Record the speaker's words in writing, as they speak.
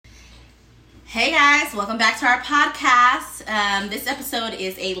Hey guys, welcome back to our podcast. This episode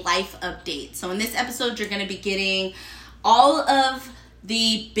is a life update. So in this episode, you're going to be getting all of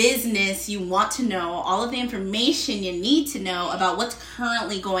the business you want to know, all of the information you need to know about what's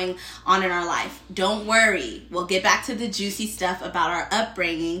currently going on in our life. Don't worry, we'll get back to the juicy stuff about our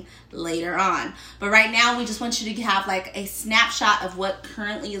upbringing later on. But right now, we just want you to have like a snapshot of what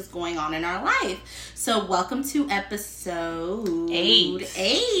currently is going on in our life. So welcome to episode 8. It's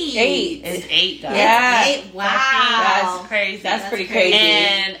 8, guys. Yeah. It's 8. Wow. That's crazy. That's pretty crazy.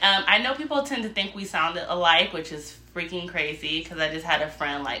 And I know people tend to think we sounded alike, which is freaking crazy, because I just had a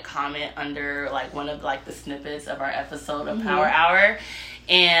friend like comment under like one of like the snippets of our episode of Power Hour,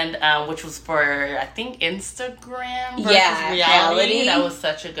 and which was for I think Instagram versus reality. That was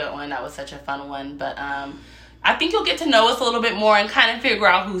such a good one. That was such a fun one. But I think you'll get to know us a little bit more and kind of figure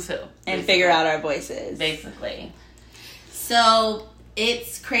out who's who and figure out our voices basically. So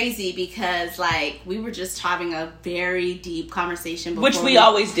it's crazy because, like, we were just having a very deep conversation before. Which we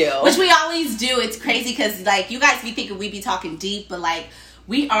always do. It's crazy because, like, you guys be thinking we be talking deep, but, like,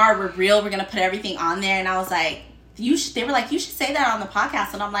 we're real. We're going to put everything on there. And I was like, they were like, you should say that on the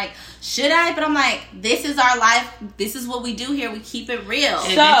podcast. And I'm like, should I? But I'm like, this is our life. This is what we do here. We keep it real.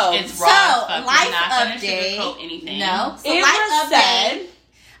 It's raw as fuck. Life not update. Sugarcoat anything. No. So it life was update. said.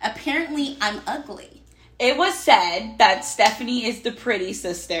 Apparently, I'm ugly. It was said that Stephanie is the pretty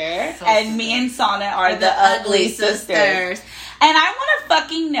sister, and me and Sana are the ugly sisters. And I want to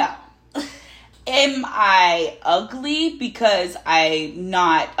fucking know, am I ugly because I'm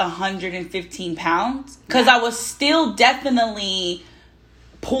not 115 pounds? Because I was still definitely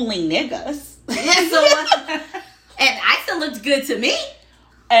pulling niggas. Yeah, and I still looked good to me.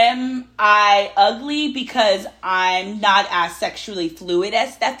 Am I ugly because I'm not as sexually fluid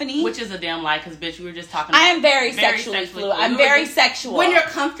as Stephanie? Which is a damn lie, because bitch, we were just talking about I am very sexually fluid. I'm very sexual. When you're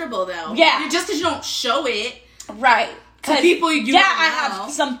comfortable, though. Yeah. Just because you don't show it. Right. To people you don't know. I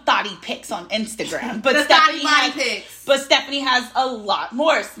have some thotty pics on Instagram. But But Stephanie has a lot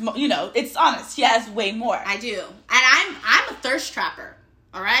more. You know, it's honest. She has way more. I do. And I'm a thirst trapper.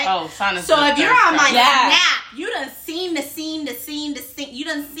 All right. Oh, Sana's so if you're on my snap, you done seen the scene. You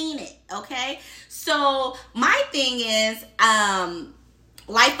done seen it. Okay. So my thing is,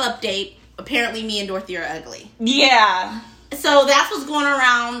 life update. Apparently, me and Dorothy are ugly. Yeah. So that's what's going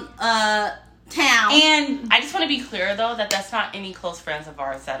around town. And I just want to be clear though that that's not any close friends of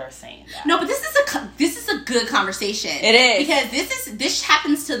ours that are saying that. No, but this is a good conversation. It is, because this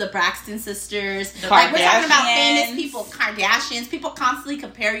happens to the Braxton sisters. Like we're talking about famous people, Kardashians. People constantly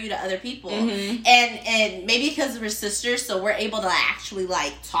compare you to other people, and maybe because we're sisters, so we're able to actually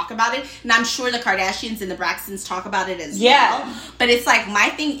like talk about it. And I'm sure the Kardashians and the Braxtons talk about it as well. But it's like my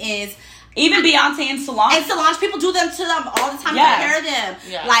thing is. Even Beyonce and Solange. And Solange, people do them to them all the time. Compare them.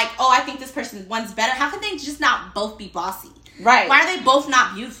 Yeah. Like, oh, I think this person, one's better. How can they just not both be bossy? Right. Why are they both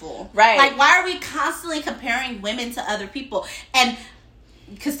not beautiful? Right. Like, why are we constantly comparing women to other people? And,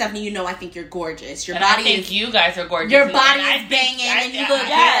 because Stephanie, you know I think you're gorgeous. Your body I think you guys are gorgeous. Your body is banging and you look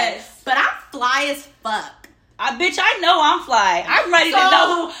good. But I'm fly as fuck. Bitch, I know I'm fly. I'm ready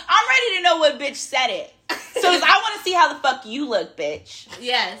to know what bitch said it. So I want to see how the fuck you look, bitch.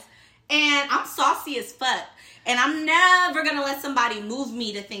 Yes. And I'm saucy as fuck. And I'm never going to let somebody move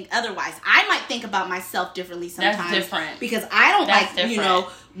me to think otherwise. I might think about myself differently sometimes. That's different. Because I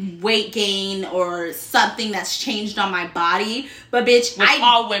don't weight gain or something that's changed on my body. But bitch,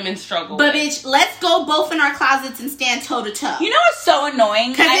 all women struggle with. Bitch, let's go both in our closets and stand toe to toe. You know what's so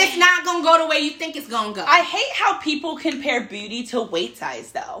annoying? Because it's not going to go the way you think it's going to go. I hate how people compare beauty to weight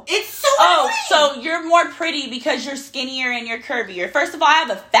size, though. It's so annoying. So you're more pretty because you're skinnier and you're curvier. First of all, I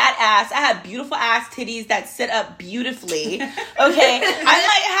have a fat ass. I have beautiful ass titties that sit up beautifully. Okay? I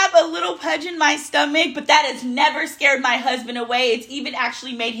might have a little pudge in my stomach, but that has never scared my husband away. It's even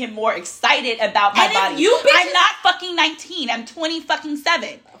actually made him more excited about my body. I'm not fucking 19. I'm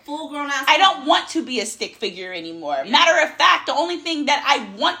 20-fucking-7. Full grown ass. I don't want to be a stick figure anymore. Matter of fact, the only thing that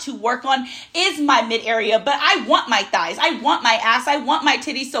I want to work on is my mid area, but I want my thighs. I want my ass. I want my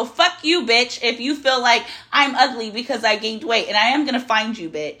titties. So fuck you, bitch, if you feel like I'm ugly because I gained weight. And I am going to find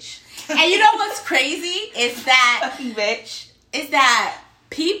you, bitch. And you know what's crazy? Is that... Fucking bitch. Is that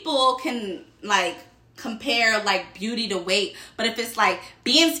people can, like... compare like beauty to weight, but if it's like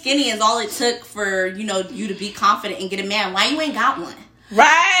being skinny is all it took for you to be confident and get a man, why you ain't got one?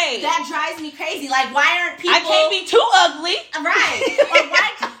 Right. That drives me crazy. Like, why aren't people? I can't be too ugly. Right.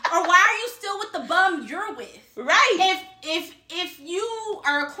 or why are you still with the bum you're with? Right. If you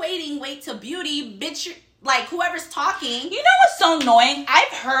are equating weight to beauty, bitch, like whoever's talking. You know what's so annoying?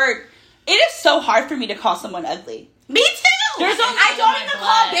 I've heard it is so hard for me to call someone ugly. Me too. I don't even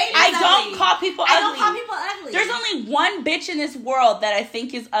call babies. I don't call people ugly. I don't call people ugly. There's only one bitch in this world that I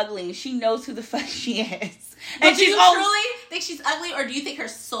think is ugly, and she knows who the fuck she is. But And do you truly think she's ugly, or do you think her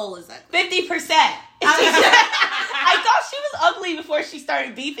soul is ugly? 50%. I thought she was ugly before she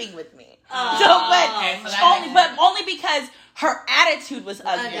started beefing with me. But only because her attitude was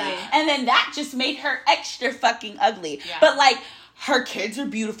ugly. And then that just made her extra fucking ugly. Yeah. But, like, her kids are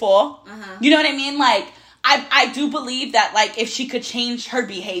beautiful. You know what I mean? Like, I do believe that, like, if she could change her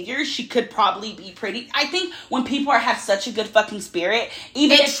behavior, she could probably be pretty. I think when people have such a good fucking spirit,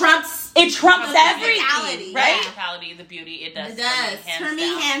 even it trumps everything, right? The physicality, the beauty, it does. It does. For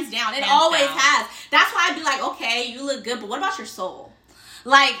me, hands down. It always has. That's why I'd be like, okay, you look good, but what about your soul?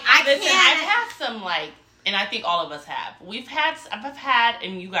 Like, I've had some, like, and I think all of us have. I've had,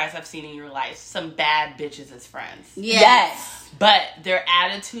 and you guys have seen in your life, some bad bitches as friends. Yes. But their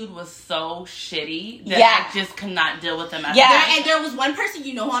attitude was so shitty that I just could not deal with them. And there was one person,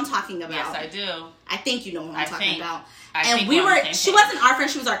 you know who I'm talking about. Yes, I do. I think you know who I'm talking about. She wasn't our friend,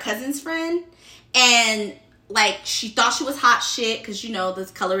 she was our cousin's friend. And, like, she thought she was hot shit because, you know,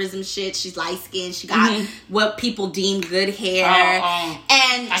 this colorism shit. She's light skinned. She got what people deem good hair.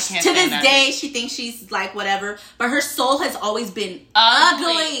 And to this day, she thinks she's, like, whatever. But her soul has always been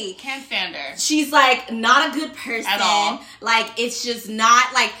ugly. Can't stand her. She's, like, not a good person. At all. Like, it's just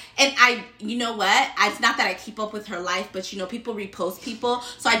not, like... And you know what? It's not that I keep up with her life, but, you know, people repost people.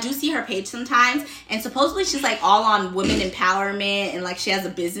 So I do see her page sometimes. And supposedly she's, like, all on women empowerment and, like, she has a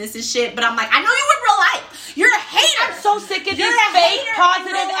business and shit. But I'm like, I know you in real life. You're a hater. I'm so sick of these fake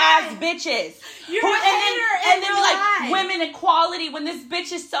positive ass bitches. And they're like, women equality when this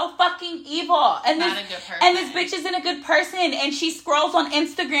bitch is so fucking evil. And not a good person. And this bitch isn't a good person. And she scrolls on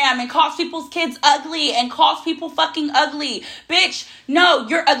Instagram and calls people's kids ugly and calls people fucking ugly. Bitch, no,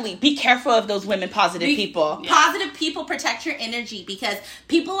 you're ugly. Be careful of those women positive people. Positive people protect your energy because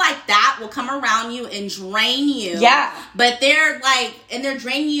people like that will come around you and drain you. Yeah. But they're like, and they're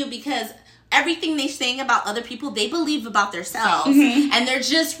draining you because everything they're saying about other people, they believe about themselves. And they're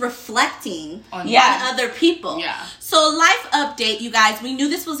just reflecting on other people. Yeah. So, life update, you guys. We knew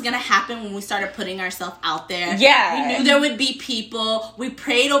this was going to happen when we started putting ourselves out there. Yeah. We knew there would be people. We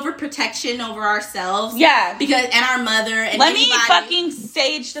prayed over protection over ourselves. Yeah. And our mother. And let me fucking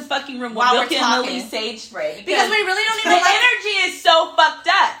sage the fucking room while we're talking. talking. Sage spray. Because we really don't even the energy is so fucked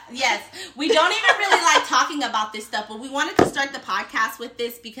up. Yes. We don't even really like talking about this stuff, but we wanted to start the podcast with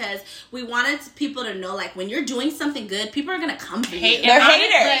this because we wanted people to know, like, when you're doing something good, people are going to come for you. They're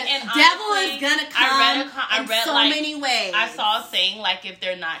haters. And devil is going to come in so many ways. I saw a saying, like, if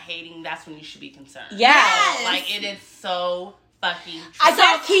they're not hating, that's when you should be concerned. Yes. So, like, it is so fucking true. I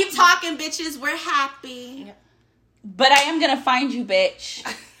said, keep talking, bitches. We're happy. But I am going to find you, bitch.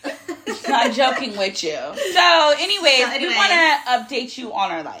 Not joking with you. So, anyways, we want to update you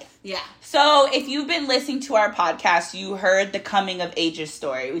on our life. Yeah. So, if you've been listening to our podcast, you heard the coming of ages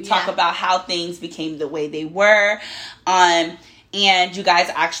story. We talk about how things became the way they were. And you guys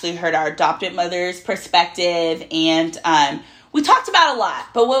actually heard our adopted mother's perspective. And we talked about a lot.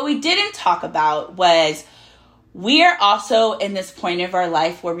 But what we didn't talk about was we are also in this point of our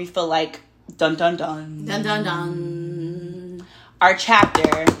life where we feel like, dun, dun, dun. Dun, dun, dun. Our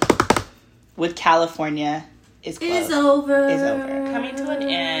chapter with California is closed. Is over. Coming to an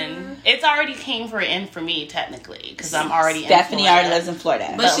end. It's already came for an end for me, technically, because I'm already Stephanie already lives in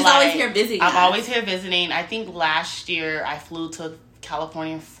Florida. But she's always here visiting. I'm always here visiting. I think last year I flew to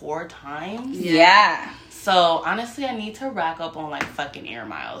California 4 times. Yeah. So, honestly, I need to rack up on, like, fucking air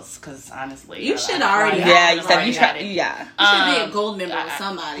miles, because, honestly... You should already have it. You said you should be a gold member with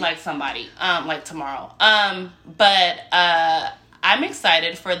somebody. Like tomorrow. But I'm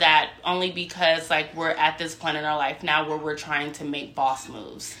excited for that only because, like, we're at this point in our life now where we're trying to make boss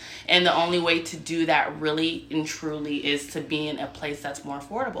moves. And the only way to do that really and truly is to be in a place that's more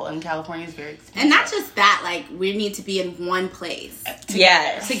affordable. And California is very expensive. And not just that, like, we need to be in one place.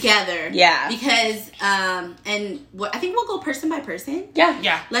 Together. Yeah. Because, I think we'll go person by person.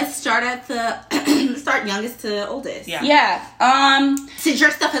 Yeah. Let's start at start youngest to oldest. Yeah. Since your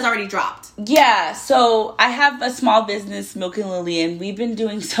stuff has already dropped. Yeah. So I have a small business, Milk and Lily, and we've been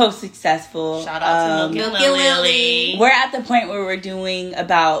doing so successful. Shout out to Milk and Lily. We're at the point where we're doing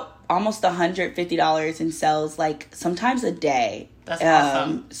about almost $150 in sales, like sometimes a day. That's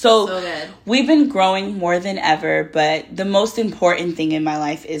awesome. So good. We've been growing more than ever, but the most important thing in my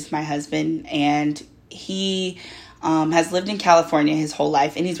life is my husband, and he has lived in California his whole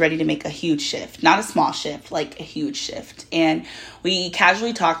life, and he's ready to make a huge shift. Not a small shift, like a huge shift. And we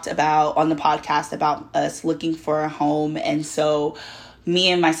casually talked about on the podcast about us looking for a home, and so me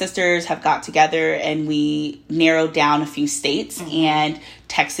and my sisters have got together and we narrowed down a few states, and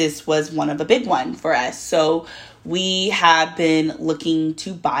Texas was one of the big one for us. So we have been looking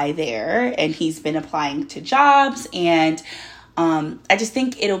to buy there, and he's been applying to jobs, and I just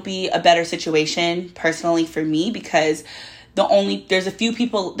think it'll be a better situation personally for me, because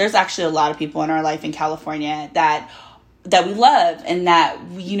there's actually a lot of people in our life in California that we love and that,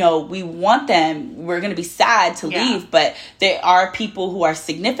 you know, we want them. We're going to be sad to leave, but there are people who are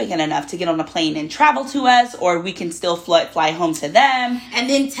significant enough to get on a plane and travel to us, or we can still fly home to them. And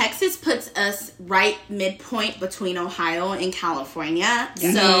then Texas puts us right midpoint between Ohio and California.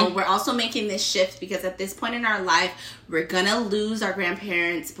 Yeah. So we're also making this shift because at this point in our life, we're going to lose our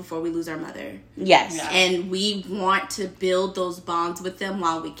grandparents before we lose our mother. Yes. Yeah. And we want to build those bonds with them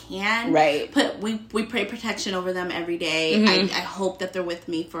while we can. Right. We pray protection over them every day. I hope that they're with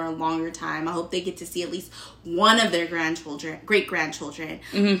me for a longer time. I hope they get to see at least one of their great grandchildren.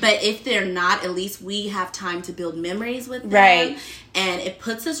 But if they're not, at least we have time to build memories with them. Right. And it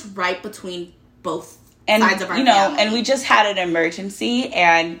puts us right between both sides of our family. And we just had an emergency,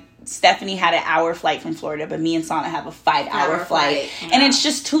 and Stephanie had an hour flight from Florida, but me and Sana have a 5-hour flight. Yeah. And it's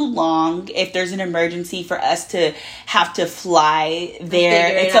just too long if there's an emergency for us to have to fly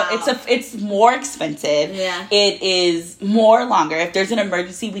there. It's more expensive. Yeah. It is more longer. If there's an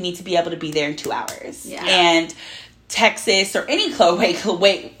emergency, we need to be able to be there in 2 hours. Yeah. And Texas or any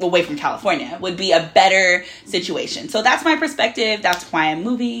away from California would be a better situation. So that's my perspective. That's why I'm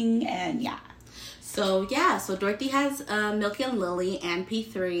moving, and yeah. So Dorothy has Milky and Lily and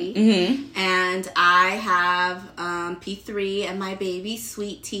P3. And I have P3 and my baby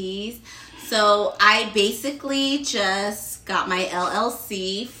Sweet Teas. So I basically just got my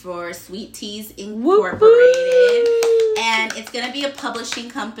LLC for Sweet Teas Incorporated. And it's going to be a publishing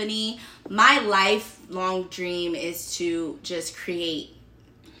company. My lifelong dream is to just create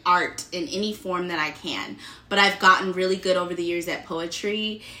art in any form that I can, but I've gotten really good over the years at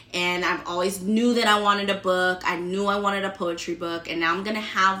poetry, and I've always knew that I wanted a book. I knew I wanted a poetry book, and now I'm gonna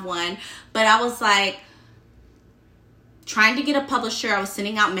have one. But I was like trying to get a publisher. I was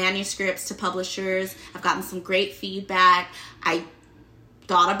sending out manuscripts to publishers. I've gotten some great feedback. I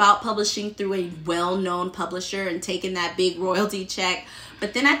thought about publishing through a well-known publisher and taking that big royalty check.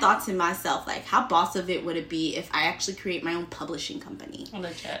 But then I thought to myself, like, how boss of it would it be if I actually create my own publishing company?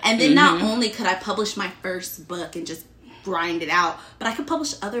 Legit. And then not only could I publish my first book and just grind it out, but I could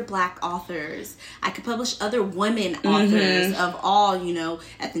publish other Black authors. I could publish other women authors of all,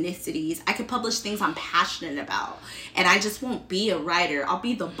 ethnicities. I could publish things I'm passionate about. And I just won't be a writer. I'll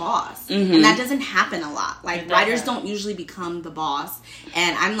be the boss. And that doesn't happen a lot. Like, writers don't usually become the boss.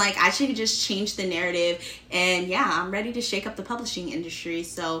 And I'm like, I should just change the narrative. And yeah, I'm ready to shake up the publishing industry.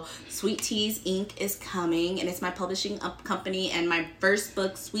 So Sweet Teas Inc. is coming, and it's my publishing company. And my first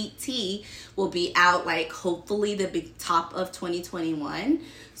book, Sweet Tea, will be out like hopefully the big top of 2021.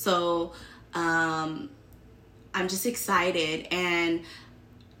 So I'm just excited. And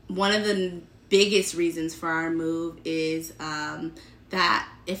one of the biggest reasons for our move is that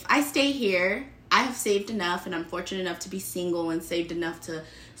if I stay here, I have saved enough, and I'm fortunate enough to be single and saved enough to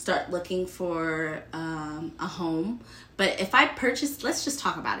start looking for a home. But if I purchase, let's just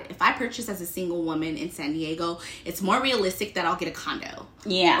talk about it. If I purchase as a single woman in San Diego, it's more realistic that I'll get a condo.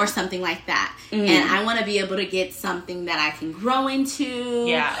 Yeah. Or something like that. And I want to be able to get something that I can grow into.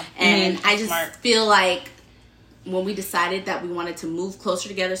 Yeah. And I just feel like when we decided that we wanted to move closer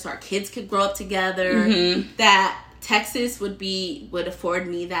together so our kids could grow up together, that Texas would afford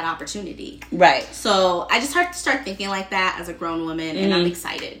me that opportunity. Right. So I just have to start thinking like that as a grown woman, and I'm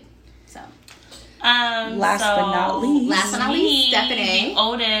excited. So. Last but not least, Stephanie. The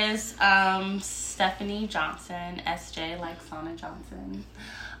oldest, Stephanie Johnson, SJ, like Sana Johnson.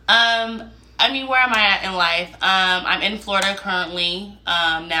 Where am I at in life? I'm in Florida currently.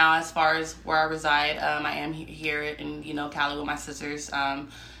 Now, as far as where I reside, I am here in Cali with my sisters.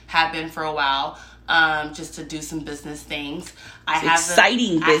 Have been for a while. Just to do some business things. I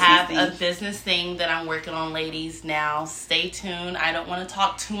have a business thing that I'm working on, ladies. Now, stay tuned. I don't want to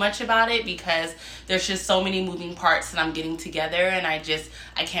talk too much about it because there's just so many moving parts that I'm getting together, and I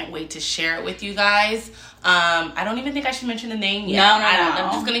can't wait to share it with you guys. I don't even think I should mention the name yet. No.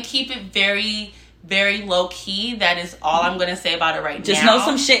 I'm just gonna keep it very, very low key. That is all I'm gonna say about it right now. Just know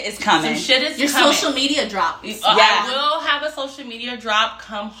some shit is coming. Your social media drop. I will have a social media drop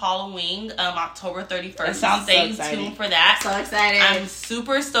come Halloween, October 31st. Stay tuned for that. So excited. I'm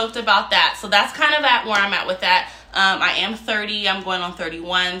super stoked about that. So that's kind of where I'm at with that. I am 30. I'm going on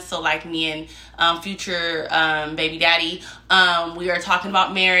 31. So like me and future baby daddy, we are talking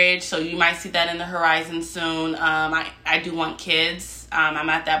about marriage. So you might see that in the horizon soon. I do want kids. I'm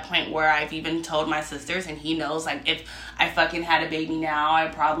at that point where I've even told my sisters, and he knows, like, if I fucking had a baby now, I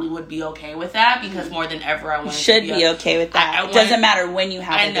probably would be okay with that, because more than ever I want to be okay with that. It doesn't matter when you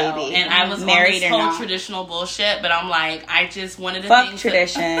have a baby. And I was married on this whole traditional bullshit, but I'm like, I just wanted to fuck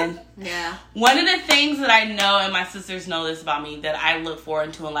tradition. Yeah. One of the things that I know, and my sisters know this about me, that I look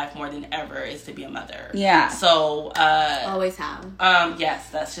forward to in life more than ever is to be a mother. Yeah. So always have. Yes,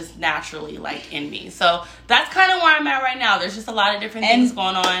 that's just naturally like in me. So that's kind of where I'm at right now. There's just a lot of different things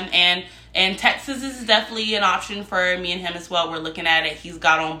going on, and Texas is definitely an option for me and him as well. We're looking at it. He's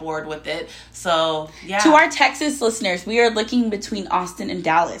got on board with it. So, yeah. To our Texas listeners, we are looking between Austin and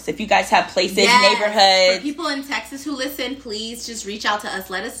Dallas. If you guys have places, neighborhoods. For people in Texas who listen, please just reach out to us.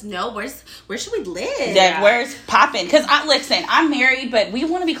 Let us know where should we live? Yeah, where's popping? Because, listen, I'm married, but we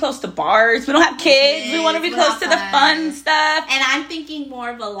want to be close to bars. We don't have kids. We want to be close to the fun stuff. And I'm thinking more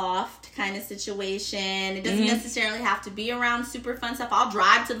of a loft kind of situation. It doesn't necessarily have to be around super fun stuff. I'll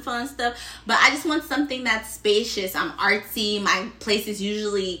drive to the fun stuff, but I just want something that's spacious. I'm artsy. My place is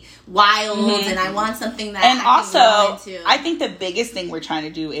usually wild, and I want something that I can go into. I think the biggest thing we're trying to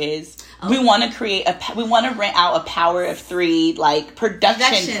do is we want to we want to rent out a Power of 3 like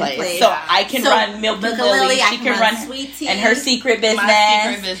production place. So I can run Milk and Lily. She can run Sweet Tea and her secret business.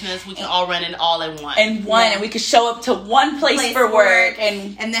 My secret business. We can all run it all in one. And we could show up to one place for work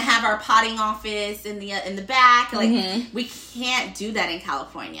and then have our potting office in the back. Like we can't do that in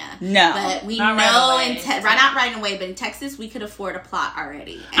California. No, but we know not right away. But in Texas, we could afford a plot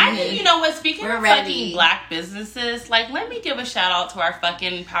already. I think you know what? Speaking of fucking black businesses, like let me give a shout out to our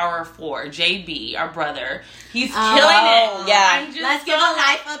fucking Power of 4. JB, our brother, he's killing it. Yeah, let's give a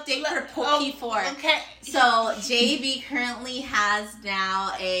life update for P4. Okay, so JB currently has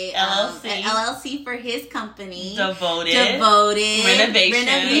now a LLC for his company, Devoted Renovations.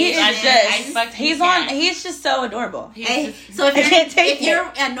 He's just so adorable. So if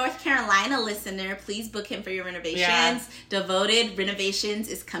you're a North Carolina listener, please book him for your renovations. Yeah. Devoted Renovations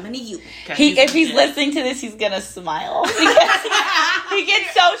is coming to you. If he's listening to this, he's gonna smile because he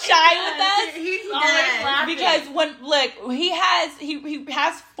gets so shy with us. He's always laughing because he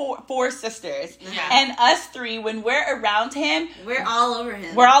has four sisters, and us three, when we're around him, we're all over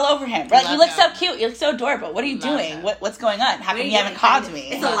him. Right? You look so cute. You look so adorable. What are you doing? What's going on? How come you haven't called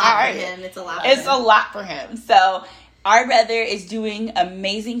me? It's a lot for him. It's a lot for him. So our brother is doing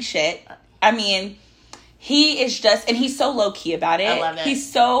amazing shit. I mean, he is just, and he's so low key about it. I love it.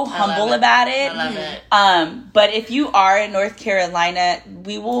 He's so humble about it. I love it. But if you are in North Carolina,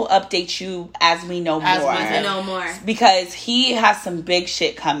 we will update you as we know more. Because he has some big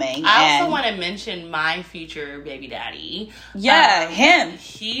shit coming. I also want to mention my future baby daddy. Yeah, him.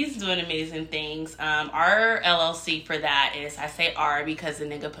 He's doing amazing things. Our LLC for that is, I say R because the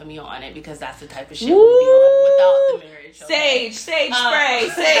nigga put me on it, because that's the type of shit we be on without the marriage. Okay? Sage spray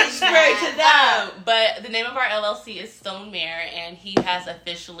to that. But the name of our LLC is Stone Mare, and he has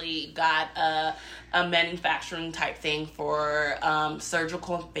officially got a manufacturing type thing for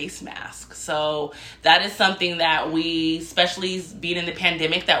surgical face masks. So that is something that we, especially being in the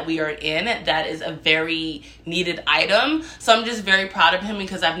pandemic that we are in, that is a very needed item. So I'm just very proud of him,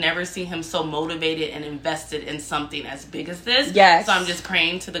 because I've never seen him so motivated and invested in something as big as this. Yes. So I'm just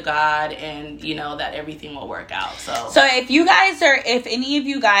praying to the God, and that everything will work out. So if any of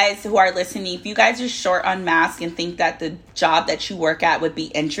you guys who are listening, if you guys are short on masks and think that the job that you work at would be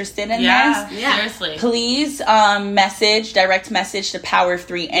interested in this, seriously, please direct message the Power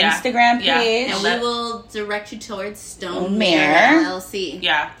 3 Instagram page, and we will direct you towards Stone Mare LLC.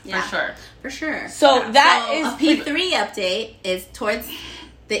 For sure. So a P3 update is towards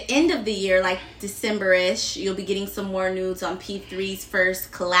the end of the year, like December-ish. You'll be getting some more news on P3's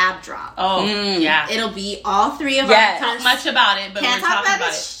first collab drop. It'll be all three of our. Not much about it, but we're talking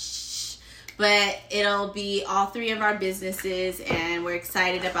about it. But it'll be all three of our businesses, and we're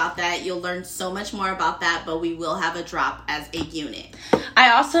excited about that. You'll learn so much more about that, but we will have a drop as a unit.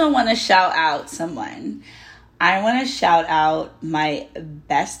 I also want to shout out someone. I want to shout out my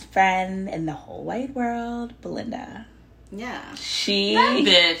best friend in the whole wide world, Belinda. Yeah. That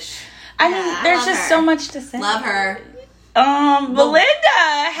bitch. I mean, there's just so much to say. Love her. Belinda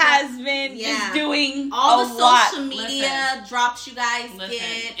has been just doing all the lot. social media drops you guys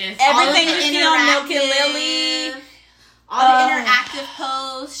get. Everything you see on Milk and Lily. All the interactive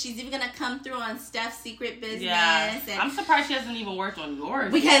posts. She's even going to come through on Steph's secret business. Yeah. And I'm surprised she hasn't even worked on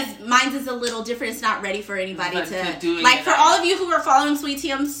yours. Because mine's is a little different. It's not ready for anybody to do it. Like, for all of you who are following Sweet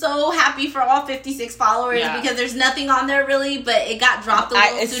Tea, I'm so happy for all 56 followers because there's nothing on there really, but it got dropped a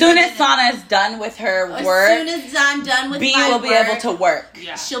little as soon as Sana is done with her work. As soon as I'm done with B my will be able to work.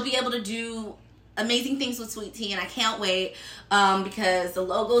 Yeah. She'll be able to do amazing things with Sweet Tea, and I can't wait because the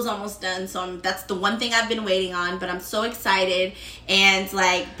logo's almost done. So that's the one thing I've been waiting on. But I'm so excited, and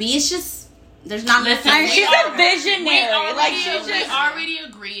like B is just. There's not enough. She's a visionary. We already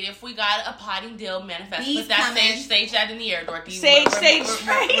agreed if we got a potting deal manifest. Put that stage that in the air, Dorothy. Stage. We're staging.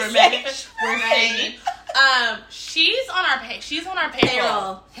 She's on our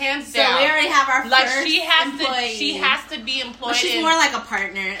payroll. Hands down. So we already have our first she has to be employed. Well, she's more like a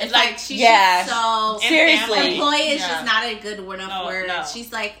partner. It's like she's so seriously. Employee is just not a good enough word. No.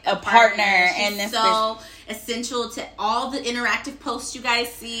 She's like a partner, she's and so essential to all the interactive posts you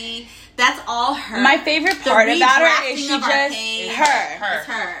guys see. That's all her. My favorite part about her is she just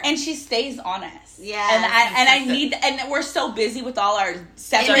her, and she stays on us. Yeah, and we're so busy with all our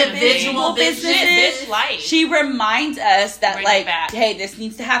separate individual businesses. She reminds us that hey, this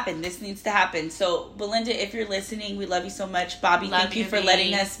needs to happen. This needs to happen. So, Belinda, if you're listening, we love you so much. Bobby, thank you for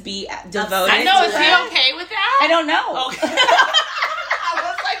letting us be devoted. I know. Is he okay with that? I don't know. Okay.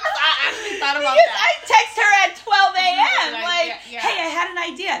 I actually thought about that. I text her at 12 a.m. Hey, I had an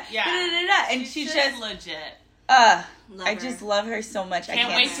idea. Yeah. And she's just legit. I just love her so much. I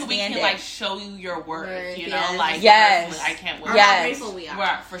can't wait till we can it. Show you your worth. You know, yes. I can't wait. How grateful we are.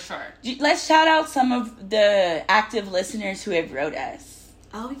 We're, for sure. Let's shout out some of the active listeners who have wrote us.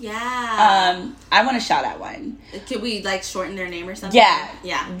 Oh yeah. I want to shout out one. Could we shorten their name or something?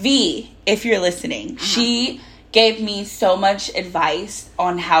 Yeah. V, if you're listening, she gave me so much advice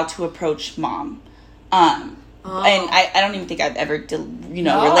on how to approach mom. And I don't even think I've ever,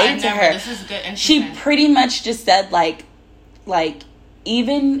 related to her. This is good. She pretty much just said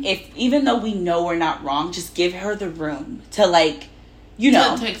even though we know we're not wrong, just give her the room to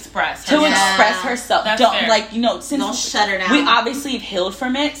to express herself. That's don't fair. since don't shut her down. We obviously have healed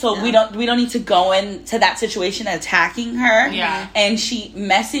from it, so we don't need to go into that situation attacking her. Yeah. And she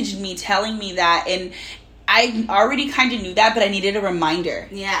messaged me telling me that, and I already kind of knew that, but I needed a reminder.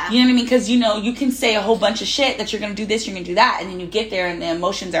 Yeah. You know what I mean? Because, you can say a whole bunch of shit that you're going to do this, you're going to do that, and then you get there and the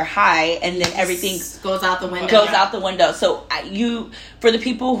emotions are high, and then everything goes out the window. So for the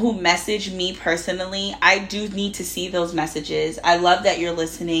people who message me personally, I do need to see those messages. I love that you're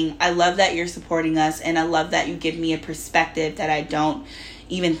listening. I love that you're supporting us, and I love that you give me a perspective that I don't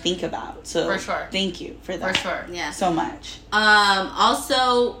even think about. So for sure, thank you for that. For sure, yeah, so much.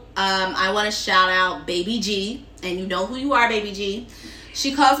 Also, I want to shout out Baby G, and you know who you are, Baby G.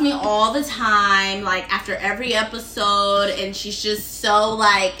 She calls me all the time, after every episode, and she's just so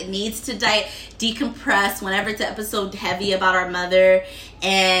needs to decompress whenever it's an episode heavy about our mother,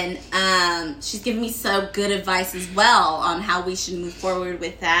 and she's giving me so good advice as well on how we should move forward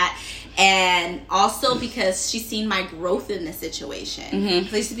with that. And also because she's seen my growth in this situation.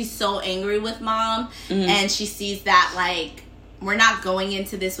 I used to be so angry with mom, and she sees that we're not going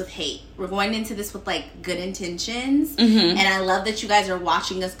into this with hate. We're going into this with good intentions. And I love that you guys are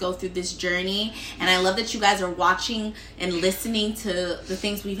watching us go through this journey, and I love that you guys are watching and listening to the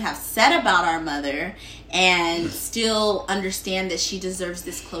things we have said about our mother, and still understand that she deserves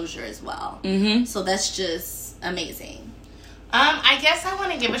this closure as well. So that's just amazing. I guess I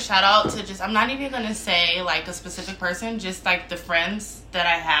want to give a shout out to I'm not even going to say a specific person, just the friends that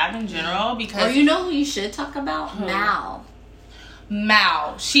I have in general, because... Or you know who you should talk about?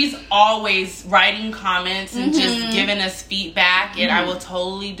 Mal. She's always writing comments and just giving us feedback, and I will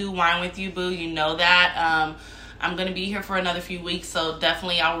totally do wine with you, boo. You know that. I'm going to be here for another few weeks, so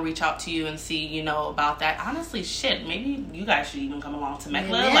definitely I will reach out to you and see, about that. Honestly, shit, maybe you guys should even come along to Mecca.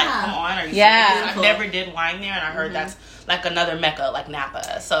 Come on. Are you serious? I never did wine there, and I heard that's another Mecca,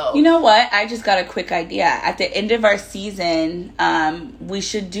 Napa. So you know what? I just got a quick idea. At the end of our season, we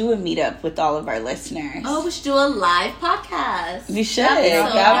should do a meetup with all of our listeners. Oh, we should do a live podcast. We should.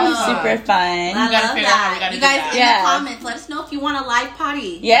 That would be super fun. I love that. You guys in the comments, let us know if you want a live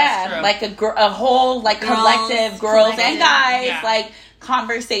party. Yeah, a whole collective girls and guys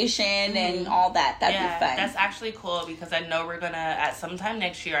conversation and all that. That'd be fun. That's actually cool, because I know we're gonna at some time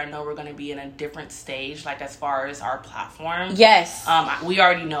next year. I know we're gonna be in a different stage, as far as our platform. Yes. We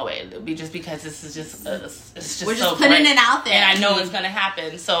already know it. Just because this is just it's just we're just so putting great. it out there, and I know it's gonna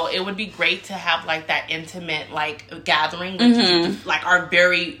happen. So it would be great to have that intimate gathering with our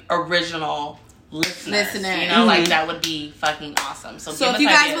very original listeners. That would be fucking awesome. So if you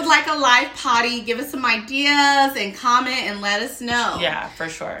guys would like a live potty, give us some ideas and comment and let us know. Yeah, for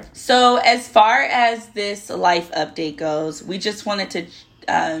sure. So as far as this life update goes, we just wanted to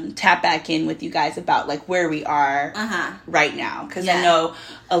tap back in with you guys about where we are right now, because I know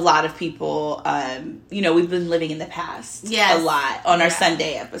a lot of people we've been living in the past a lot on our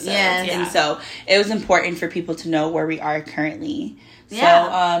Sunday episodes, and so it was important for people to know where we are currently.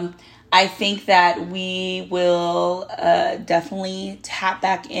 So I think that we will definitely tap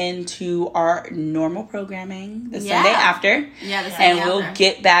back into our normal programming the Sunday after. Yeah, the Sunday after. And we'll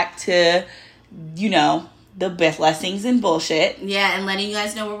get back to, the blessings and bullshit. Yeah, and letting you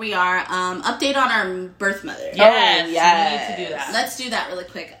guys know where we are. Update on our birth mother. Yes, we need to do that. Let's do that really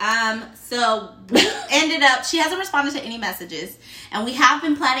quick. So we ended up, she hasn't responded to any messages, and we have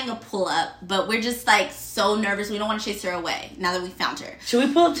been planning a pull-up, but we're just, so nervous. We don't want to chase her away now that we found her. Should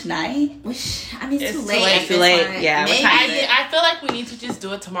we pull up tonight? It's too late. Too late. Yeah. I feel like we need to just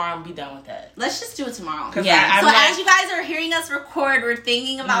do it tomorrow and be done with it. Let's just do it tomorrow. Yeah. As you guys are hearing us record, we're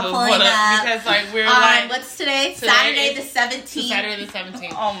thinking about pulling up. Because, we're what's today? Saturday the 17th. Saturday the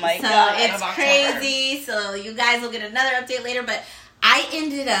 17th. Oh, my God. So it's crazy. So you guys will get another update later. But I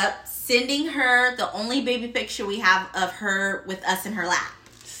ended up sending her the only baby picture we have of her with us in her lap.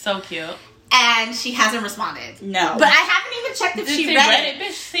 So cute. And she hasn't responded. No. But I haven't even checked if she read it.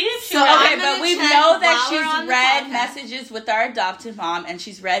 Bitch, see if she read okay, it. but we know that she's read messages with our adopted mom, and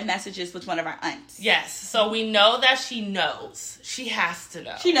she's read messages with one of our aunts. Yes. So we know that she knows. She has to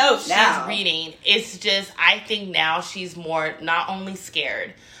know. She knows now. She's reading. It's just, I think now she's more, not only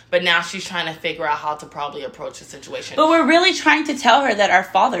scared, but now she's trying to figure out how to probably approach the situation. But we're really trying to tell her that our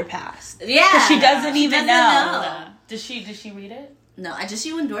father passed. Yeah. Because she doesn't even know. Did she read it? No, I just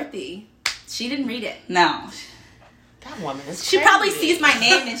you and Dorothy. She didn't read it. No. That woman is She crazy. probably sees my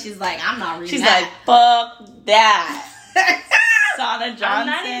name and she's like, I'm not reading She's that. like, fuck that. Sana Johnson. I'm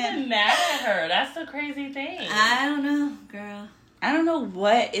not even mad at her. That's the crazy thing. I don't know, girl. I don't know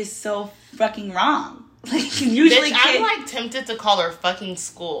what is so fucking wrong. Usually I'm tempted to call her fucking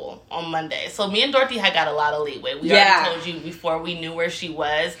school on Monday. So me and Dorothy had got a lot of leeway. We already told you before we knew where she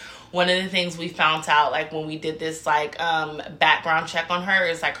was. One of the things we found out, when we did this, background check on her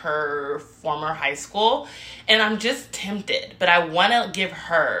is, her former high school. And I'm just tempted. But I want to give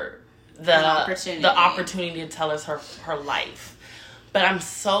her the opportunity to tell us her life. But I'm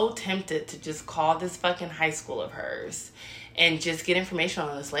so tempted to just call this fucking high school of hers and just get information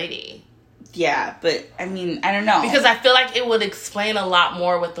on this lady. Yeah, but, I don't know. Because I feel like it would explain a lot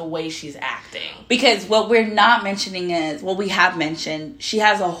more with the way she's acting. Because what we're not mentioning is, we have mentioned, she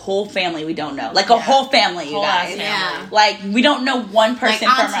has a whole family we don't know. A whole family, you guys. Yeah. We don't know one person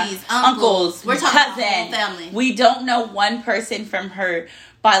aunties, from her uncles, we're talking cousin. about whole family. We don't know one person from her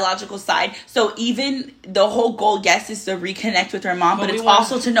biological side. So even the whole goal, yes, is to reconnect with her mom, but it's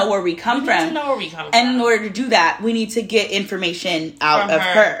also to know where we come from. And in order to do that, we need to get information out of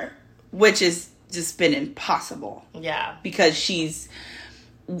her. Which has just been impossible. Yeah. Because she's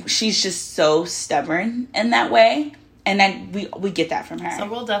just so stubborn in that way. And then we get that from her. So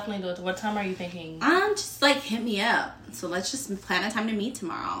we'll definitely do it. What time are you thinking? Just hit me up. So let's just plan a time to meet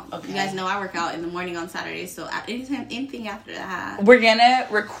tomorrow. Okay. You guys know I work out in the morning on Saturday, so anything after that. We're gonna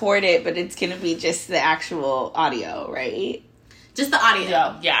record it, but it's gonna be just the actual audio, right? Just the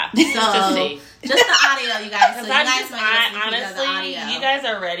audio. Yeah. So just the audio, you guys. So you guys honestly, you guys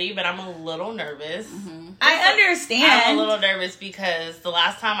are ready, but I'm a little nervous. Mm-hmm. I understand. I'm a little nervous because the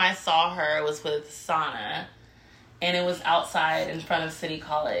last time I saw her was with Sana. And it was outside in front of City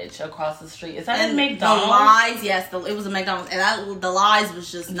College across the street. Is that in McDonald's? The Lies, yes. It was a McDonald's. And the Lies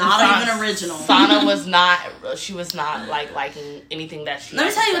was just not even original. Sana was not, she was not liking anything that she Let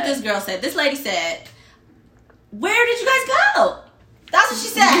me tell you what this girl said. This lady said, "Where did you guys go?" That's what she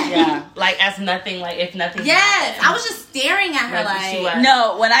said. Yeah. If nothing Yes. happened. I was just staring at her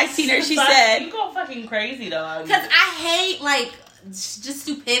No, when I seen her, she said... You go fucking crazy, dog. Because I hate, just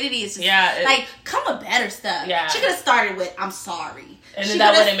stupidity. It's just, come with better stuff. Yeah. She could have started with, "I'm sorry." And then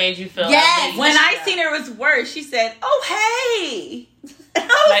that would have made you feel yes. When I seen her, it was worse. She said, "Oh, hey."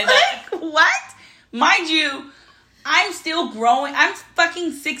 I was like, what? Mind you, I'm still growing. I'm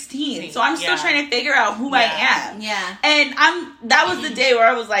fucking 16. So I'm still trying to figure out who I am. Yeah. And that was the day where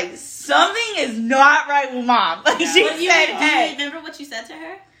I was like, something is not right with mom. She said, hey. Do you remember what you said to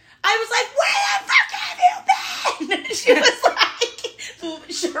her? I was like, where the fuck have you been? She was like,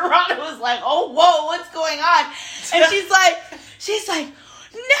 Sharana was like, oh, whoa, what's going on? And she's like,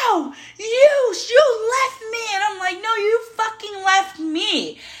 no, you left me. And I'm like, no, you fucking left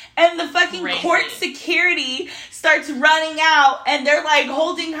me. And the fucking court security starts running out and they're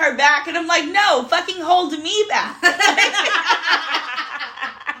holding her back. And I'm like, no, fucking hold me back.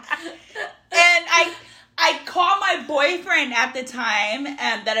 And I called my boyfriend at the time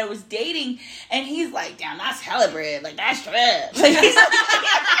that I was dating, and he's like, damn, that's hella bread. That's trip. He's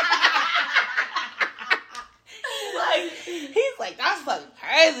like, that's fucking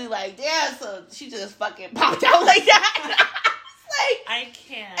crazy. Damn, so she just fucking popped out like that. I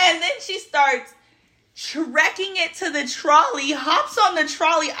can't. And then she trekking it to the trolley, hops on the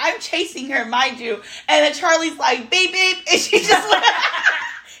trolley. I'm chasing her, mind you. And the trolley's like, beep, beep. And she just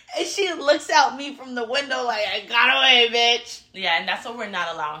and she looks at me from the window like, I got away, bitch. Yeah, and that's what we're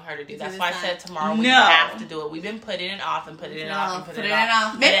not allowing her to do. That's why I said tomorrow we No. have to do it. We've been putting it off and putting it off and putting it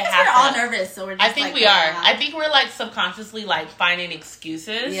off. Maybe because we're all nervous, so we're just I think we are. I think we're like subconsciously like finding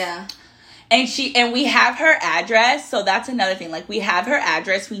excuses. Yeah. And we have her address, so that's another thing. Like, we have her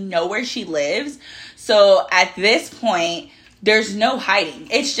address. We know where she lives. So at this point, there's no hiding.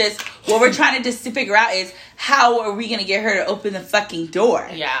 It's just what we're trying to just to figure out is how are we going to get her to open the fucking door?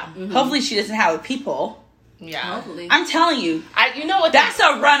 Yeah. Mm-hmm. Hopefully she doesn't have a peephole. Yeah. Hopefully. I'm telling you. You know what? That's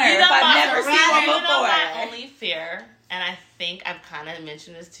a runner. You know, if I've never seen one before. You know my only fear, and I think I've kind of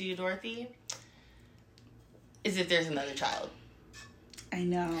mentioned this to you, Dorothy, is if there's another child. I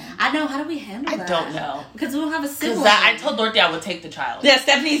know. How do we handle that? I don't know. Because we don't have a sibling. I told Dorothy I would take the child. Yeah,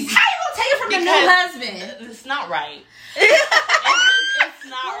 Stephanie's. How you gonna take it from the new husband? It's not right. It's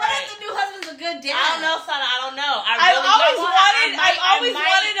not But what right. if the new husband's a good dad? I don't know, son. I don't know. I've always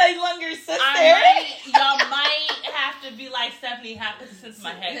wanted a younger sister. Y'all might have to be like Stephanie happened since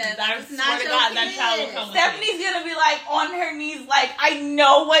my head. Yeah, I it's swear not to your God, that kid. child will come with Stephanie's me. gonna be like on her knees, like, I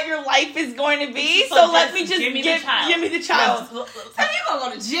know what your life is going to be, So let me just give me the child. give me the child. So you're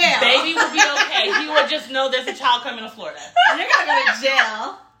gonna go to jail. Baby will be okay. He will just know there's a child coming to Florida. You're gonna go to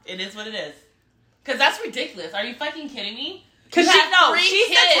jail. It is what it is. Because that's ridiculous. Are you fucking kidding me? Because You have she's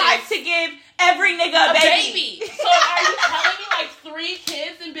kids. the type to give every nigga a baby. So are you telling me like 3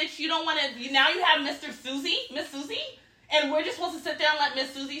 kids and bitch you don't want to? Now you have Miss Susie, and we're just supposed to sit there and let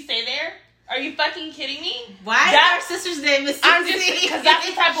Miss Susie stay there? Are you fucking kidding me? Why is our sister's name Miss Susie? I'm just because that's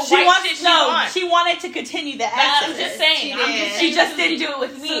the type of white shit she wants. She wanted to continue the I'm accent. just saying. She just didn't do it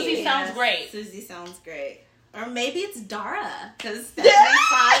with me. Susie sounds great. Susie sounds great. Or maybe it's Dara. Because Stephanie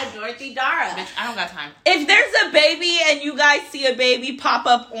saw Dorothy Dara. Bitch, I don't got time. If there's a baby and you guys see a baby pop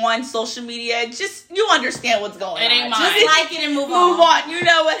up on social media, just you understand what's going on. It ain't mine. Just like it and move on. Move on. You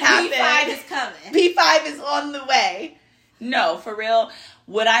know what happened. P5 is coming. P5 is on the way. No, for real.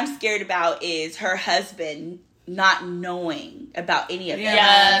 What I'm scared about is her husband not knowing about any of that.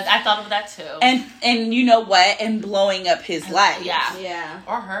 Yeah, I thought of that too. And you know what? And blowing up his life. Yeah.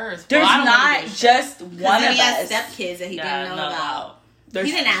 Or hers. There's Well, not just one of he has us. stepkids that he didn't know about. There's,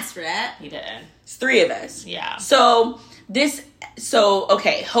 He didn't ask for that. He didn't. It's 3 of us. Yeah. So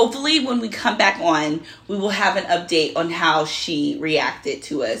okay, hopefully when we come back on, we will have an update on how she reacted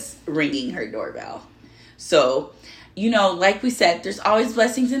to us ringing her doorbell. So, like we said, there's always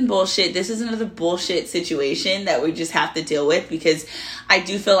blessings in bullshit. This is another bullshit situation that we just have to deal with because I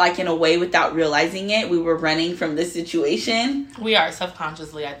do feel like in a way without realizing it, we were running from this situation. We are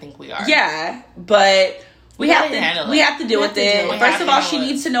subconsciously, I think we are. Yeah, but we have to handle it. We have to deal with it. First of all, she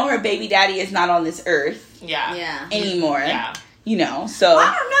needs to know her baby daddy is not on this earth. Yeah. Anymore. Yeah. So. Well,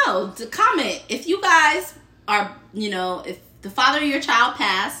 I don't know. To comment, if you guys are, if the father of your child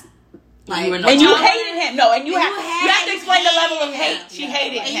passed, like, you hated him. No, and you have to explain the level of hate. She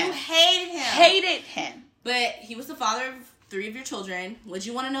hated him. You hated him. Hated him. But he was the father of 3 of your children. Would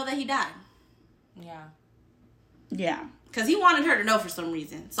you want to know that he died? Yeah. Yeah. Because he wanted her to know for some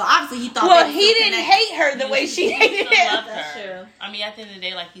reason. So obviously he thought. Well, he didn't hate her the way she hated him. That's true. I mean, at the end of the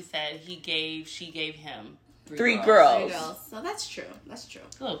day, like he said, she gave him 3 girls. 3 girls. So that's true. That's true.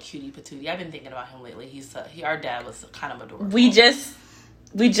 A little cutie patootie. I've been thinking about him lately. Our dad was kind of adorable.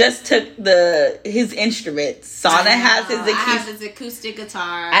 We just took his instruments. Sana has his acoustic. I have his acoustic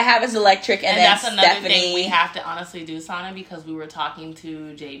guitar. I have his electric, and then that's another Stephanie. thing we have to honestly do, Sana, because we were talking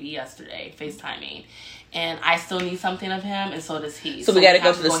to JB yesterday, FaceTiming. And I still need something of him, and so does he. So we gotta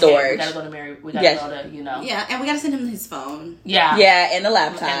go to the storage. We gotta go to Mary. We gotta go to, Yeah, and we gotta send him his phone. Yeah. Yeah, and the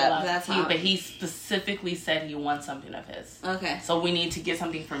laptop. But he specifically said he wants something of his. Okay. So we need to get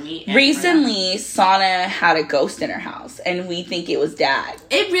something for me. Recently, Sana had a ghost in her house, and we think it was Dad.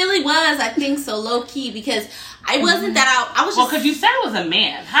 It really was, I think so, low key, because I wasn't that out. I was just. Well, because you said it was a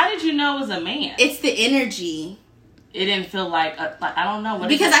man. How did you know it was a man? It's the energy. It didn't feel like I don't know what.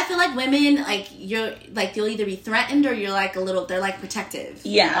 Because I feel like women, like you'll either be threatened or you're like they're like protective.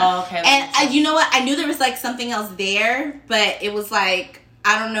 Yeah. Oh, okay. And you know what? I knew there was like something else there, but it was like,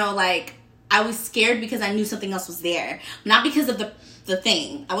 I don't know, like I was scared because I knew something else was there, not because of the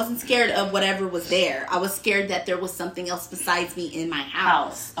thing. I wasn't scared of whatever was there. I was scared that there was something else besides me in my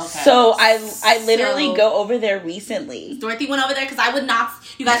house. Okay. So I literally go over there recently. Dorothy went over there because I would not.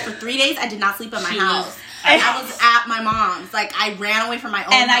 You guys, for 3 days I did not sleep at my house. I was at my mom's. Like, I ran away from my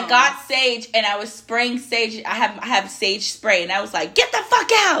own And home. I got sage, and I was spraying sage. I have sage spray, and I was like, "Get the fuck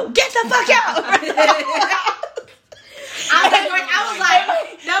out! Get the fuck out!" I was like, Dorothy,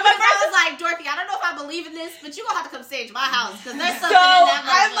 I was like, Dorothy, I don't know if I believe sis, but you gonna have to come stay at my house because there's something So in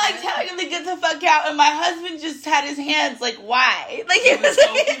that I'm like motherfucker. telling him to get the fuck out, and my husband just had his hands like, why? Like he was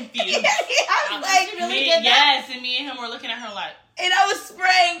so like, confused. I was like, really did that? Yes, and me and him were looking at her like. and I was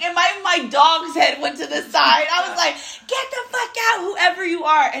spraying, and my dog's head went to the side. I was like, get the fuck out, whoever you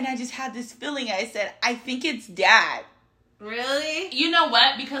are. And I just had this feeling. I said, I think it's Dad. Really? You know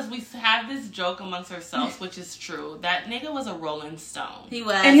what? Because we have this joke amongst ourselves, which is true. That nigga was a Rolling Stone. He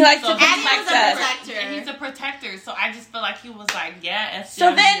was. And he likes So to and he protect was a us. protector. And he's a protector. So I just feel like he was like, yeah,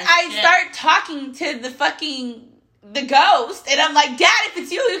 So then I start talking to the ghost, and I'm like, Dad, if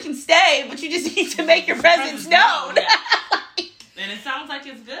it's you, you can stay, but you just need to make your presence known. Yeah. And it sounds like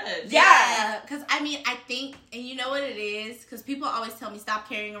it's good. Yeah, because I mean, I think, and you know what it is? Because people always tell me stop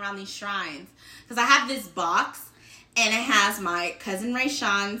carrying around these shrines. Because I have this box, and it has my cousin Ray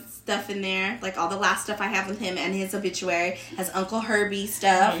Sean's stuff in there, like all the last stuff I have with him, and his obituary. Has Uncle Herbie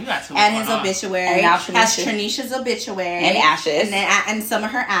stuff, you got too much and his going on. obituary. And now has Tranisha. Tranisha's obituary And ashes. and some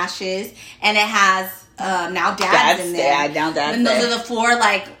of her ashes, and it has now Dad's in there. Dad, now Dad's And those there. are the 4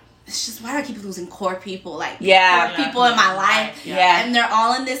 like. It's just why do I keep losing core people? Like Yeah. core people in my life. Yeah. And they're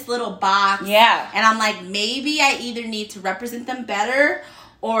all in this little box. Yeah. And I'm like, maybe I either need to represent them better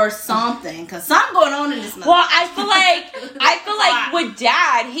or something. Because something going on in this motherfucker. Well, I feel like with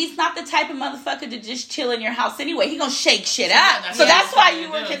Dad, he's not the type of motherfucker to just chill in your house anyway. He gonna shake shit up. So that's why you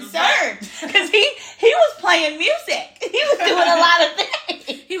were concerned. Because he was playing music. He was doing a lot of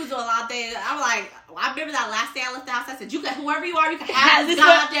things. He was doing a lot of things. I was like, I remember that last day I left the house. I said, "You can, whoever you are, you can have this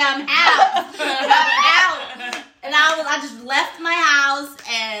goddamn house." Out. And I just left my house,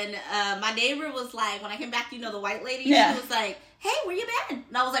 and my neighbor was like, when I came back, you know, the white lady, Yeah. she was like, "Hey, where you been?"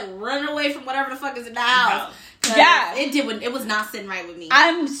 And I was like, running away from whatever the fuck is in the house. Yeah. It was not sitting right with me.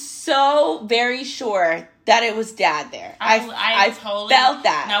 I'm so very sure that it was Dad there. I totally felt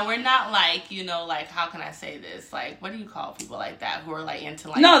that. Now we're not like, you know, like, how can I say this? Like, what do you call people like that who are like into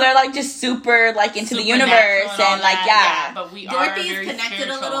like? No, they're like just super like into the universe and like yeah. But we Dorothy are is very connected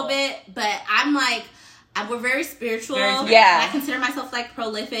spiritual. a little bit, but I'm like, we're very spiritual. Yeah. I consider myself like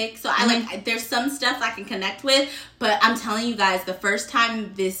prolific, so I like there's some stuff I can connect with. But I'm telling you guys, the first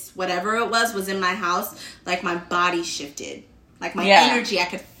time this whatever it was in my house, like my body shifted, like my energy, I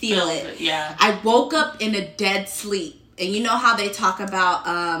could feel it. Yeah. I woke up in a dead sleep. And you know how they talk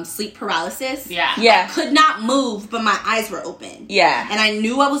about sleep paralysis? Yeah. Yeah. I could not move, but my eyes were open. Yeah. And I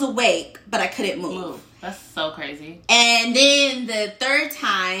knew I was awake, but I couldn't move. That's so crazy. And then the third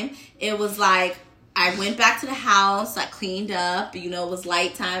time, it was like, I went back to the house, I cleaned up, you know, it was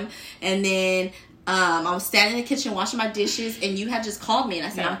light time. And then I was standing in the kitchen washing my dishes, and you had just called me, and I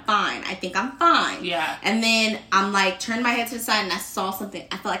said, I'm fine. I think I'm fine. Yeah. And then I'm like, turned my head to the side, and I saw something.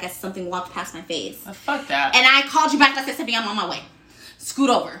 I felt like something walked past my face. Fuck that. And I called you back, and I said, Stephanie, I'm on my way. Scoot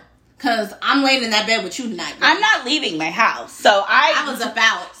over. Because I'm laying in that bed with you tonight. Baby. I'm not leaving my house. So I was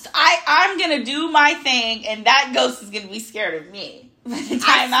about. I'm going to do my thing, and that ghost is going to be scared of me. By the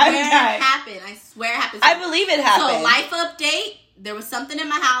time I I'm swear it done. happened. I swear it happened. I believe it happened. So, life update. There was something in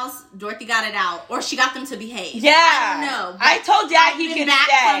my house. Dorothy got it out. Or she got them to behave. Yeah. I don't know. I told Dad he I've can been back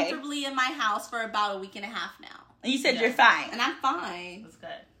stay. comfortably in my house for about a week and a half now. You said you're fine. And I'm fine. That's good.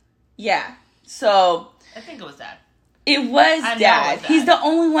 Yeah. So I think it was that. it was I know Dad. it was He's Dad. the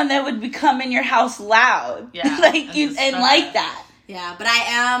only one that would become in your house loud. Yeah. like you and like that. Yeah, but I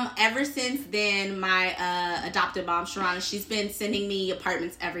am, ever since then, my adopted mom, Sharana, she's been sending me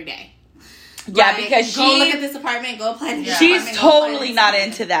apartments every day. Yeah, Like, because go look at this apartment, go apply to this she's apartment. go apply to totally this not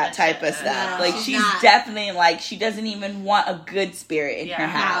apartment. into that type of stuff. No, like she's she's not. definitely like she doesn't even want a good spirit in her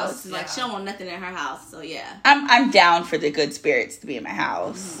house. Like, she don't want nothing in her house, so yeah. I'm down for the good spirits to be in my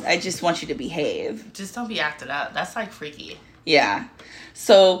house. I just want you to behave. Just don't be acted up. That's like freaky. Yeah.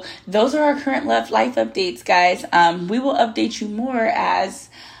 So those are our current life updates, guys. We will update you more as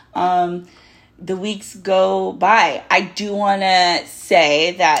the weeks go by. I do want to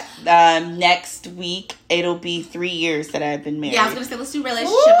say that next week it'll be 3 years that I've been married. Yeah, I was gonna say let's do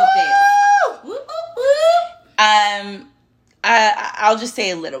relationship updates. Woo, woo, woo. I'll just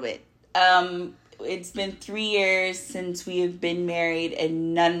say a little bit. It's been 3 years since we have been married,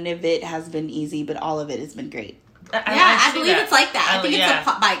 and none of it has been easy, but all of it has been great. I believe it's like that. I think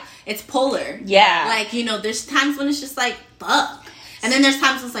it's it's polar. Yeah. Like, you know, there's times when it's just like, fuck. And then there's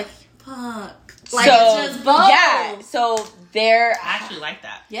times when it's like, fuck. Like, so, it's just both. Yeah. So I actually like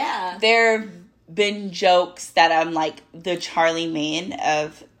that. Yeah. there have been jokes that I'm like the Charlie Main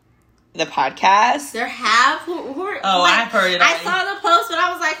of the podcast. There have. I've heard it. I saw the post, but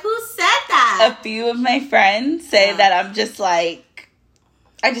I was like, who said that? A few of my friends say that I'm just like,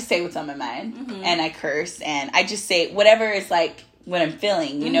 I just say what's on my mind, and I curse, and I just say whatever is like what I'm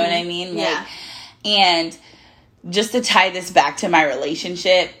feeling. You know what I mean? Like, Yeah. And just to tie this back to my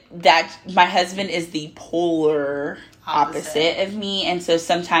relationship, that my husband is the polar opposite of me. And so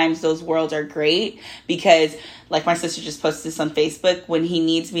sometimes those worlds are great because, like, my sister just posted this on Facebook, when he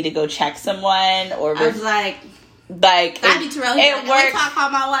needs me to go check someone or... I was like... that'd be Terrell. It works. Talk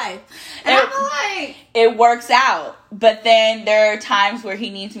about my wife. And I'm like... It works out. But then there are times where he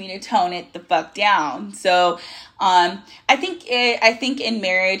needs me to tone it the fuck down. So... I think in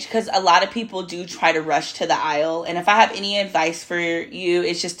marriage, because a lot of people do try to rush to the aisle, and if I have any advice for you,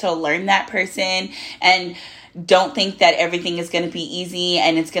 it's just to learn that person and don't think that everything is going to be easy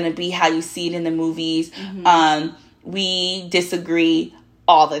and it's going to be how you see it in the movies. Mm-hmm. We disagree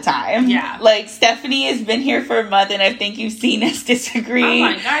all the time. Yeah. Like, Stephanie has been here for a month, and I think you've seen us disagree. Oh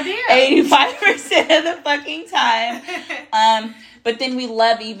my goddamn. 85% of the fucking time. But then we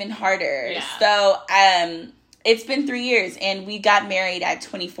love even harder. Yeah. So, it's been 3 years, and we got married at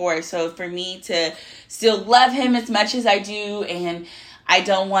 24. So for me to still love him as much as I do, and I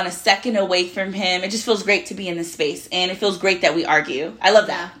don't want a second away from him, it just feels great to be in this space. And it feels great that we argue. I love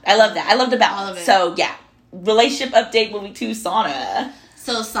that. I love that. I love the balance. All of it. So yeah, relationship update moving to Sana.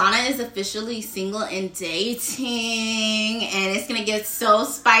 So Sana is officially single and dating, and it's gonna get so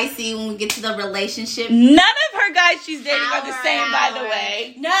spicy when we get to the relationship. None of her guys she's dating are the same, by the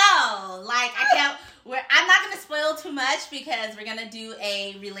way. No, like I can't. I'm not going to spoil too much because we're going to do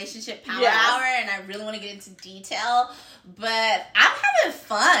a relationship power hour, and I really want to get into detail. But I'm having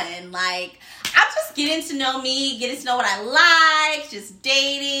fun. Like, I'm just getting to know me, getting to know what I like, just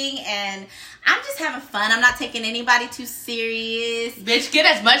dating, and I'm just having fun. I'm not taking anybody too serious. Bitch, get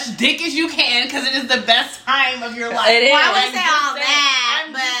as much dick as you can because it is the best time of your life. It is. Well, I wouldn't say all that,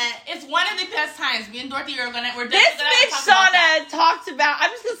 but it's one of the best times. Me and Dorothy we're definitely this bitch talk about Shauna talked about. I'm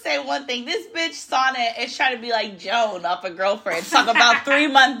just gonna say one thing. This bitch Shauna is trying to be like Joan off of Girlfriend. Talk about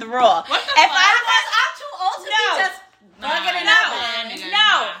 3-month rule. What the if fuck? I'm too old to be just bugging it out.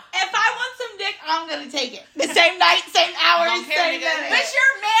 No. If I want some dick, I'm gonna take it. The same night, same hours, same minute. But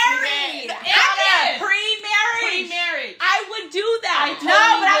you're married. I'm pre-marriage. I would do that. No,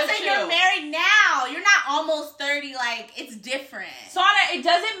 but I'm saying you're married now. You're not almost 30. Like, it's different. Shauna, it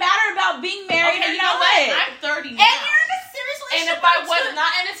doesn't matter about being married or you know not. what? I'm 30 now. And you're in a serious relationship. And if I was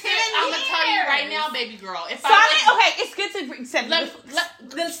not in a serious, I'm gonna tell you right now, baby girl. If Shauna, I was, okay, it's good to accept. Save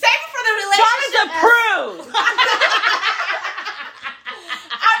it for the relationship. Shauna's a prude.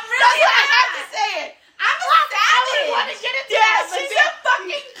 I'm really I have to say it. I'm a savage. I want to get into Yeah, she's a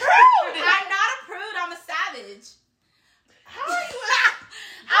fucking prude. I'm not a prude. I'm a savage. How are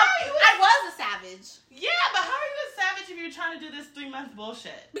you? I was a savage. Yeah, but how are you a savage if you're trying to do this 3-month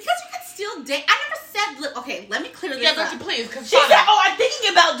bullshit? Because you can still date. I never said. Look, okay, let me clear this up. Yeah, but please, because She said, "Oh, I'm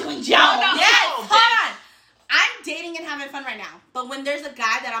thinking about doing Jones." No, Yes, no, hold on. I'm dating and having fun right now. But when there's a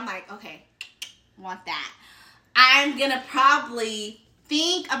guy that I'm like, okay, want that, I'm gonna probably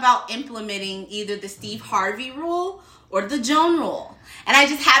think about implementing either the Steve Harvey rule or the Joan rule. And I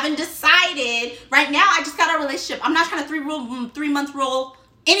just haven't decided. Right now, I just got a relationship. I'm not trying to 3-month rule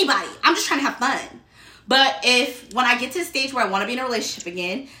anybody. I'm just trying to have fun. But when I get to the stage where I want to be in a relationship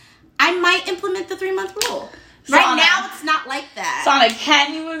again, I might implement the 3-month rule. Right now, it's not like that. Sana,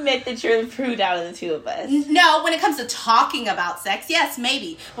 can you admit that you're the prude out of the two of us? No, when it comes to talking about sex, yes,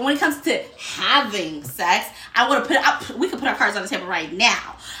 maybe. But when it comes to having sex, I want to put up. We could put our cards on the table right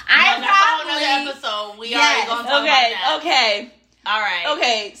now. That's a whole nother episode. We already gonna talk about that. Okay. All right.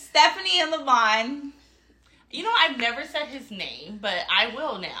 Okay. Stephanie and Levon. You know, I've never said his name, but I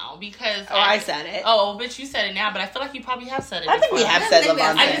will now because I said it. Oh, bitch, you said it now, but I feel like you probably have said it. I think we have said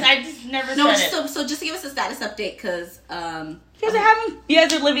Levon. I just never said it. So just to give us a status update, because you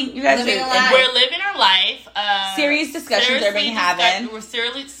guys are living. You guys living are. a life. We're living our life. Serious discussions are being happened. We're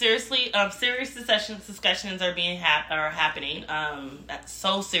serious discussions are happening. That's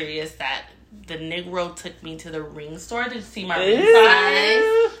so serious that the Negro took me to the ring store to see my ring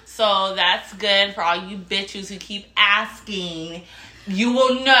size. So that's good for all you bitches who keep asking. You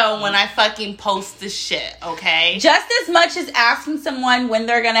will know when I fucking post this shit, okay? Just as much as asking someone when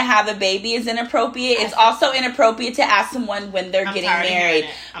they're gonna have a baby is inappropriate, it's also inappropriate to ask someone when they're getting married.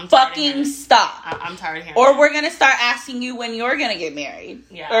 Fucking stop. I'm tired of hearing Or we're gonna start asking you when you're gonna get married.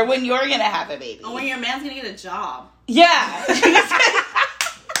 Yeah. Or when you're gonna have a baby. Or when your man's gonna get a job. Yeah. You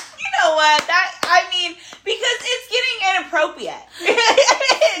know what? Because it's getting inappropriate.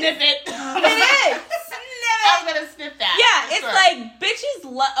 Sniff it. It is. I'm gonna sniff that. Yeah, it's like bitches.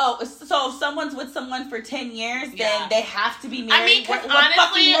 So if someone's with someone for 10 years, then they have to be married. I mean, what honestly,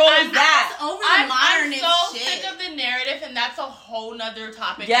 fucking rule is that? Over the modernist I'm so shit. sick of the narrative, and that's a whole nother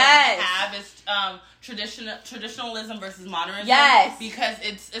topic. Yes. That we have is traditionalism versus modernism. Yes, because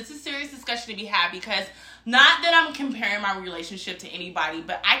it's a serious discussion. to be had, because not that I'm comparing my relationship to anybody,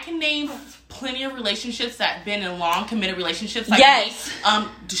 but I can name plenty of relationships that have been in long committed relationships. Like yes.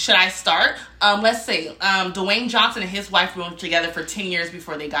 Should I start? Let's say Dwayne Johnson and his wife were together for 10 years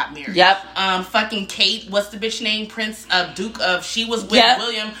before they got married. Yep. Fucking Kate, what's the bitch name? Prince Duke of, she was with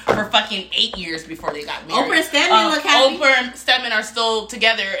William for fucking 8 years before they got married. Oprah and Stedman look happy. Oprah and Stedman are still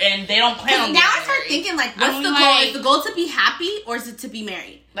together, and they don't plan on. Now I start thinking, like, what's the goal? Is the goal to be happy, or is it to be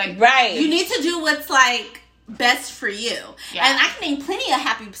married? Like, right. You need to do what's like best for you. Yeah. And I can name plenty of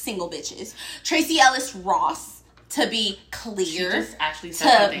happy single bitches. Tracy Ellis Ross, to be clear. She just actually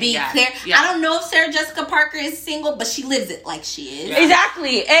said to be clear. Yeah. I don't know if Sarah Jessica Parker is single, but she lives it like she is. Yeah.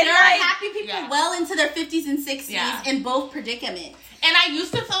 Exactly. And there are happy people well into their 50s and 60s in both predicaments. And I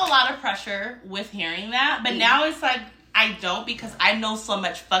used to feel a lot of pressure with hearing that, but now it's like, I don't, because I know so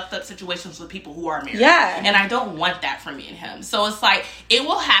much fucked up situations with people who are married. Yeah. And I don't want that for me and him. So it's like, it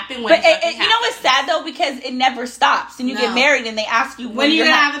will happen when but it happens. You know what's sad, though? Because it never stops. And you get married and they ask you when you're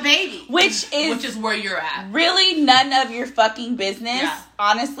going to have a baby. Which is where you're at. Really none of your fucking business,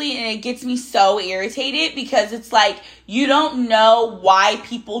 honestly. And it gets me so irritated, because it's like, you don't know why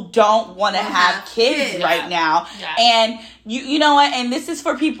people don't want to have kids right now. Yeah. And you know what? And this is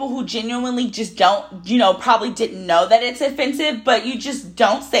for people who genuinely just don't, probably didn't know that it's offensive, but you just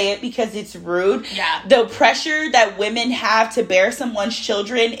don't say it because it's rude. Yeah. The pressure that women have to bear someone's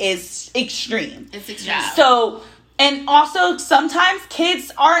children is extreme. It's extreme. Yeah. So, and also sometimes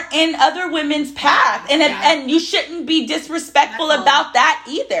kids aren't in other women's path, and you shouldn't be disrespectful about that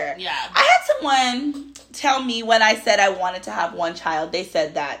either. Yeah. I had someone tell me when I said I wanted to have one child, they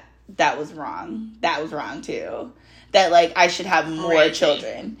said that was wrong. That was wrong too. That, like, I should have more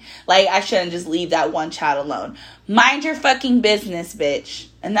children. Like, I shouldn't just leave that one child alone. Mind your fucking business, bitch.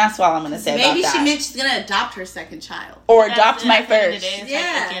 And that's all I'm going to say about that. Maybe she meant she's going to adopt her second child. Or adopt my first.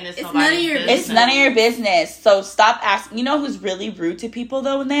 It's none of your business. It's none of your business. So stop asking. You know who's really rude to people,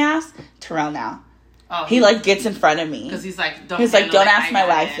 though, when they ask? Terrell now. Oh, he like gets in front of me because he's like, don't ask my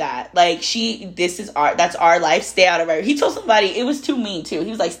wife that. Like, that's our life. Stay out of our. He told somebody, it was too mean too. He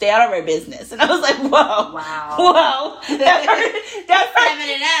was like, stay out of our business, and I was like, whoa, wow. That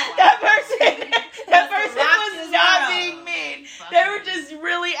person was not being mean. They were just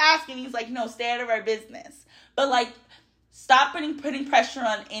really asking. He's like, no, stay out of our business. But like, stop putting pressure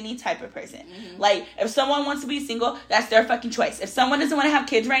on any type of person. Mm-hmm. Like, if someone wants to be single, that's their fucking choice. If someone doesn't want to have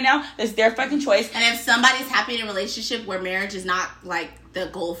kids right now, that's their fucking choice. And if somebody's happy in a relationship where marriage is not, like, the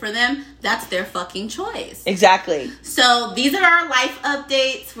goal for them, that's their fucking choice. Exactly. So, these are our life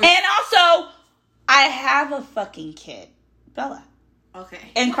updates. And also, I have a fucking kid. Bella.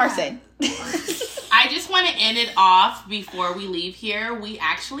 Okay. And Carson. I just want to end it off before we leave here. We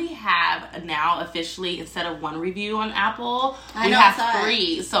actually have now officially, instead of one review on Apple, we have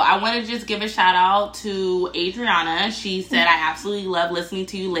 3. So I want to just give a shout out to Adriana. She said, I absolutely love listening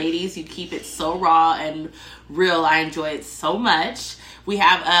to you ladies. You keep it so raw and real. I enjoy it so much. We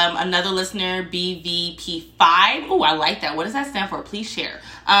have another listener, BVP5. Oh, I like that. What does that stand for? Please share.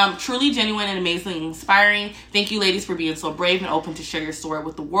 Truly genuine and amazingly inspiring. Thank you, ladies, for being so brave and open to share your story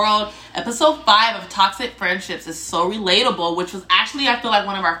with the world. Episode 5 of Toxic Friendships is so relatable, which was actually, I feel like,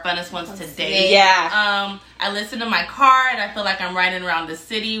 one of our funnest ones today. Yeah. I listen to my car and I feel like I'm riding around the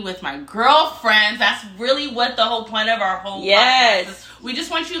city with my girlfriends. That's really what the whole point of our whole podcast is. We just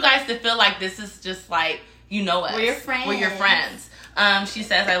want you guys to feel like this is just like, you know us. We're your friends. We're your friends. She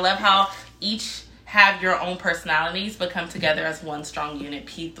says, I love how each have your own personalities but come together as one strong unit.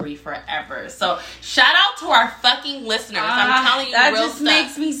 P3 forever. So shout out to our fucking listeners. I'm telling you, that real just stuff.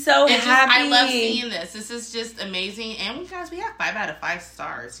 Makes me so happy. I love seeing this. This is just amazing. And we have 5 out of 5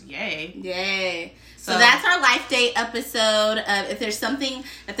 stars. Yay. So that's our life date episode. If there's something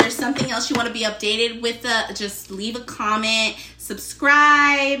else you want to be updated with, just leave a comment,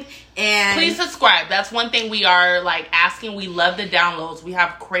 subscribe, and please subscribe. That's one thing we are like asking. We love the downloads. We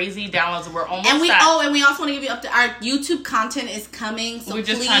have crazy downloads, and we're almost and we also want to give you our YouTube content is coming. So we're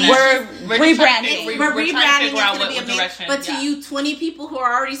just we're rebranding. We're rebranding. It's going to be a direction. But to you 20 people who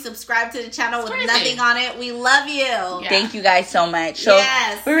are already subscribed to the channel with nothing on it, we love you. Yeah. Thank you guys so much. So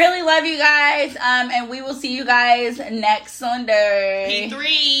we really love you guys. And we will see you guys next Sunday.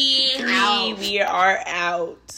 P3. We are out.